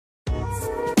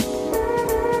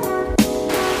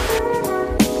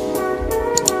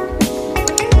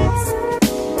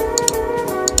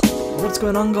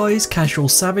going on guys,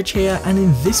 CasualSavage here, and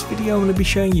in this video I'm going to be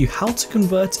showing you how to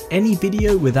convert any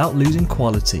video without losing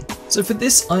quality. So for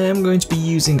this I am going to be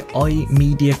using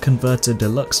iMedia Converter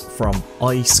Deluxe from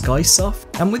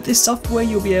iSkysoft, and with this software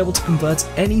you'll be able to convert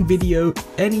any video,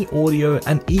 any audio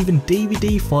and even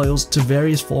DVD files to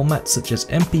various formats such as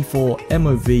MP4,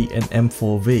 MOV and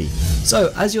M4V.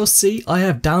 So as you'll see, I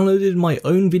have downloaded my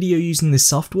own video using this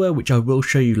software, which I will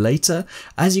show you later.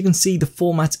 As you can see, the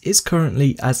format is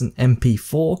currently as an MP4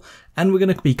 and we're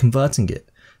going to be converting it.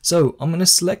 So I'm going to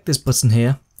select this button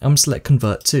here, I'm going to select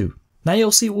convert to. Now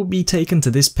you'll see we'll be taken to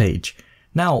this page.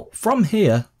 Now from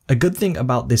here, a good thing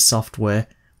about this software,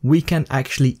 we can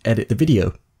actually edit the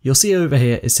video. You'll see over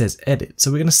here it says edit,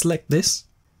 so we're going to select this.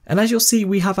 And as you'll see,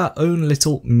 we have our own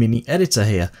little mini editor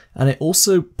here, and it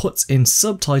also puts in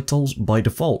subtitles by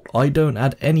default. I don't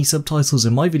add any subtitles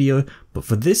in my video, but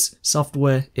for this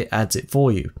software it adds it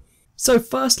for you. So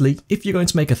firstly, if you're going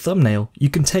to make a thumbnail,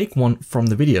 you can take one from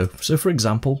the video. So for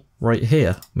example, right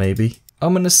here maybe,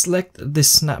 I'm going to select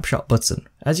this snapshot button.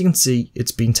 As you can see,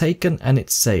 it's been taken and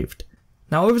it's saved.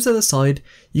 Now over to the side,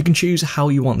 you can choose how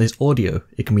you want this audio.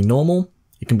 It can be normal,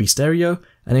 it can be stereo,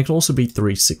 and it can also be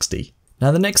 360. Now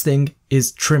the next thing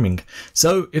is trimming.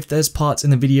 So if there's parts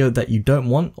in the video that you don't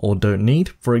want or don't need,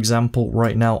 for example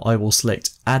right now I will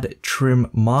select add trim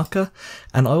marker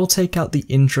and I will take out the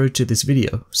intro to this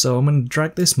video. So I'm going to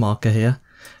drag this marker here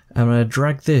and I'm going to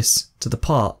drag this to the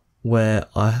part where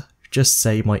I just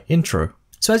say my intro.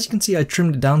 So as you can see, I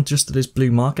trimmed it down just to this blue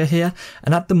marker here,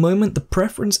 and at the moment the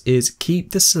preference is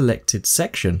keep the selected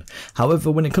section.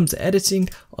 However, when it comes to editing,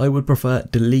 I would prefer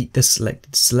delete the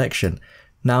selected selection.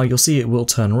 Now you'll see it will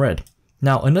turn red.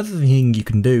 Now another thing you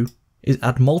can do is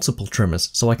add multiple trimmers.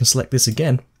 So I can select this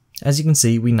again. As you can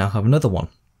see, we now have another one,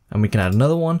 and we can add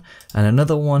another one and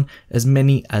another one, as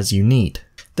many as you need.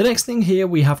 The next thing here,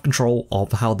 we have control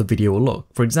of how the video will look.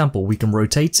 For example, we can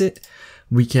rotate it,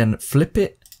 we can flip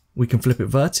it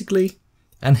vertically,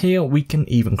 and here we can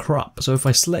even crop. So if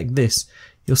I select this,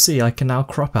 you'll see I can now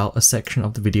crop out a section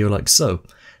of the video like so.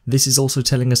 This is also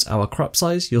telling us our crop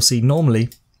size. You'll see normally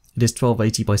it is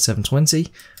 1280 by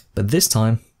 720, but this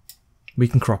time we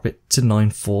can crop it to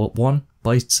 941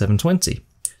 by 720.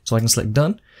 So I can select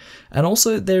done, and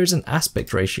also there is an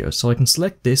aspect ratio, so I can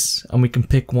select this and we can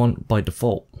pick one by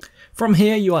default. From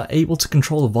here you are able to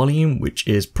control the volume, which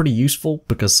is pretty useful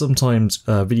because sometimes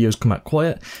videos come out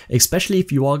quiet, especially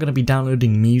if you are going to be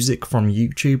downloading music from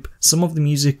YouTube. Some of the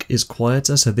music is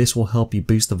quieter, so this will help you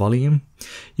boost the volume.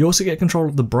 You also get control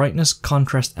of the brightness,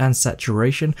 contrast and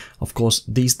saturation. Of course,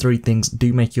 these three things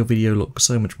do make your video look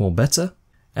so much more better.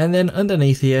 And then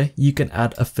underneath here you can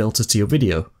add a filter to your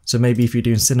video. So maybe if you're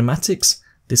doing cinematics,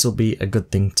 this will be a good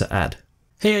thing to add.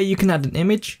 Here you can add an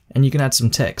image and you can add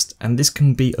some text, and this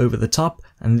can be over the top,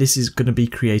 and this is going to be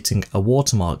creating a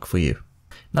watermark for you.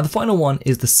 Now the final one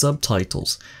is the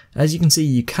subtitles. As you can see,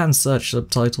 you can search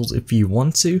subtitles if you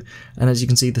want to, and as you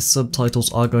can see the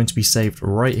subtitles are going to be saved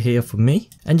right here for me,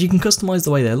 and you can customize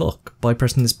the way they look by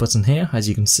pressing this button here, as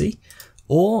you can see,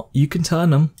 or you can turn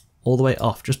them all the way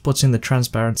off, just putting the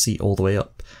transparency all the way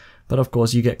up. But of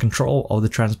course you get control of the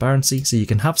transparency, so you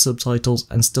can have subtitles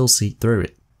and still see through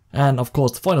it. And of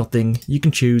course the final thing, you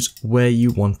can choose where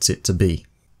you want it to be.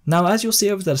 Now as you'll see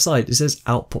over to the side, it says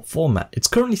output format. It's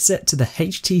currently set to the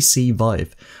HTC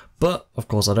Vive, but of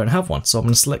course I don't have one, so I'm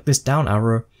going to select this down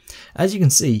arrow. As you can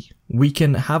see, we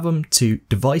can have them to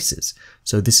devices.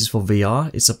 So this is for VR,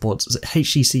 it supports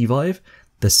HTC Vive,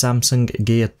 the Samsung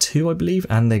Gear 2 I believe,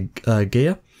 and the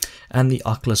Gear, and the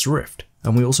Oculus Rift.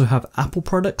 And we also have Apple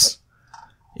products,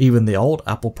 even the old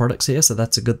Apple products here, so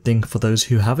that's a good thing for those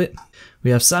who have it. We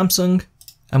have Samsung,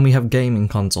 and we have gaming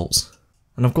consoles.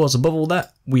 And of course above all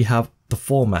that, we have the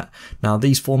format. Now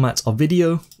these formats are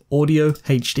video, audio,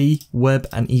 HD, web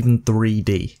and even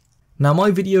 3D. Now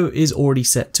my video is already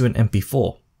set to an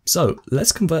MP4, so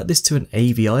let's convert this to an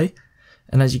AVI,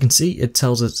 and as you can see it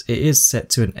tells us it is set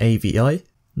to an AVI.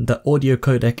 The audio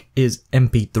codec is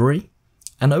MP3,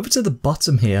 and over to the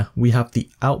bottom here we have the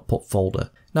output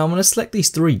folder. Now I'm going to select these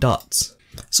three dots.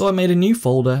 So I made a new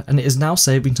folder and it is now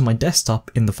saving to my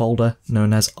desktop in the folder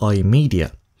known as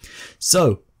iMedia.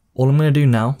 So all I'm going to do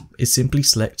now is simply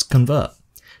select convert.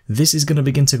 This is going to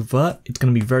begin to convert. It's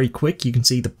going to be very quick. You can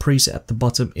see the preset at the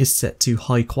bottom is set to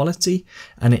high quality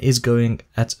and it is going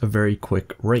at a very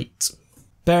quick rate.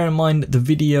 Bear in mind the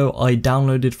video I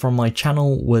downloaded from my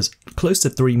channel was close to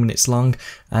 3 minutes long,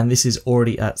 and this is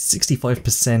already at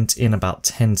 65% in about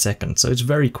 10 seconds, so it's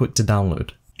very quick to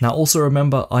download. Now also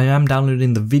remember, I am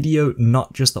downloading the video,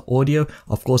 not just the audio.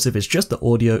 Of course if it's just the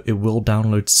audio it will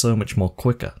download so much more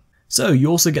quicker. So you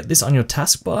also get this on your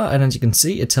taskbar, and as you can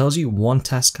see, it tells you one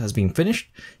task has been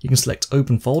finished. You can select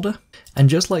open folder, and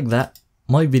just like that,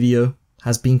 my video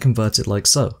has been converted like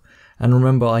so. And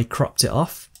remember, I cropped it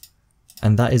off,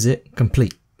 and that is it,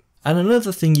 complete. And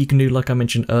another thing you can do, like I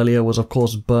mentioned earlier, was of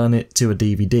course burn it to a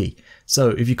DVD. So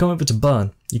if you come over to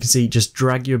burn, you can see just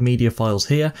drag your media files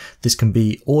here. This can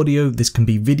be audio, this can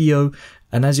be video,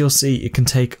 and as you'll see, it can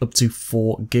take up to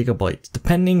 4 GB,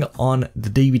 depending on the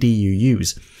DVD you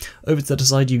use. Over to the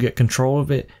side, you get control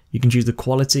of it. You can choose the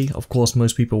quality. Of course,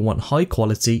 most people want high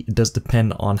quality. It does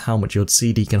depend on how much your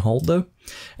CD can hold though.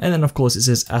 And then of course it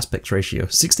says aspect ratio.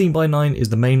 16:9 is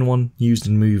the main one used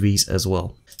in movies as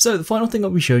well. So the final thing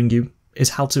I'll be showing you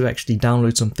is how to actually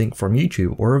download something from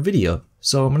YouTube or a video.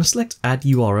 So I'm going to select add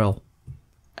URL,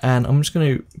 and I'm just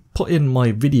going to put in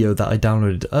my video that I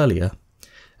downloaded earlier.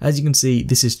 As you can see,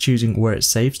 this is choosing where it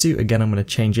saves to. Again, I'm going to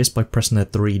change this by pressing the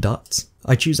 3 dots.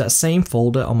 I choose that same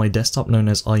folder on my desktop known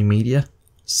as iMedia.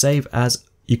 Save as.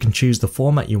 You can choose the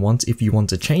format you want if you want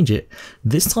to change it.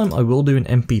 This time I will do an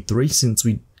MP3 since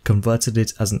we converted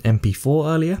it as an MP4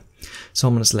 earlier. So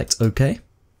I'm going to select OK.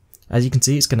 As you can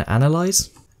see, it's going to analyze,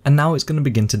 and now it's going to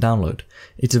begin to download.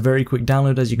 It's a very quick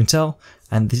download, as you can tell,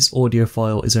 and this audio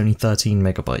file is only 13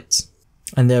 MB.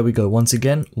 And there we go. Once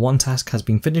again, one task has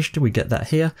been finished. We get that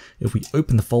here. If we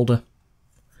open the folder,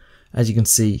 as you can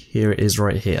see, here it is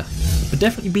right here. But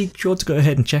definitely be sure to go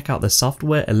ahead and check out the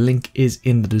software. A link is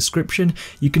in the description.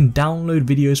 You can download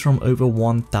videos from over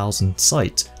 1,000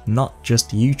 sites, not just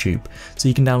YouTube. So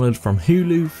you can download from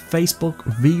Hulu, Facebook,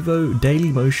 Vivo,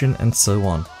 Dailymotion, and so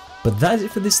on. But that is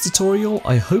it for this tutorial.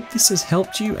 I hope this has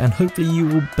helped you, and hopefully you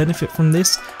will benefit from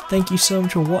this. Thank you so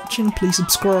much for watching. Please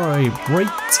subscribe, rate,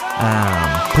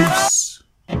 and peace.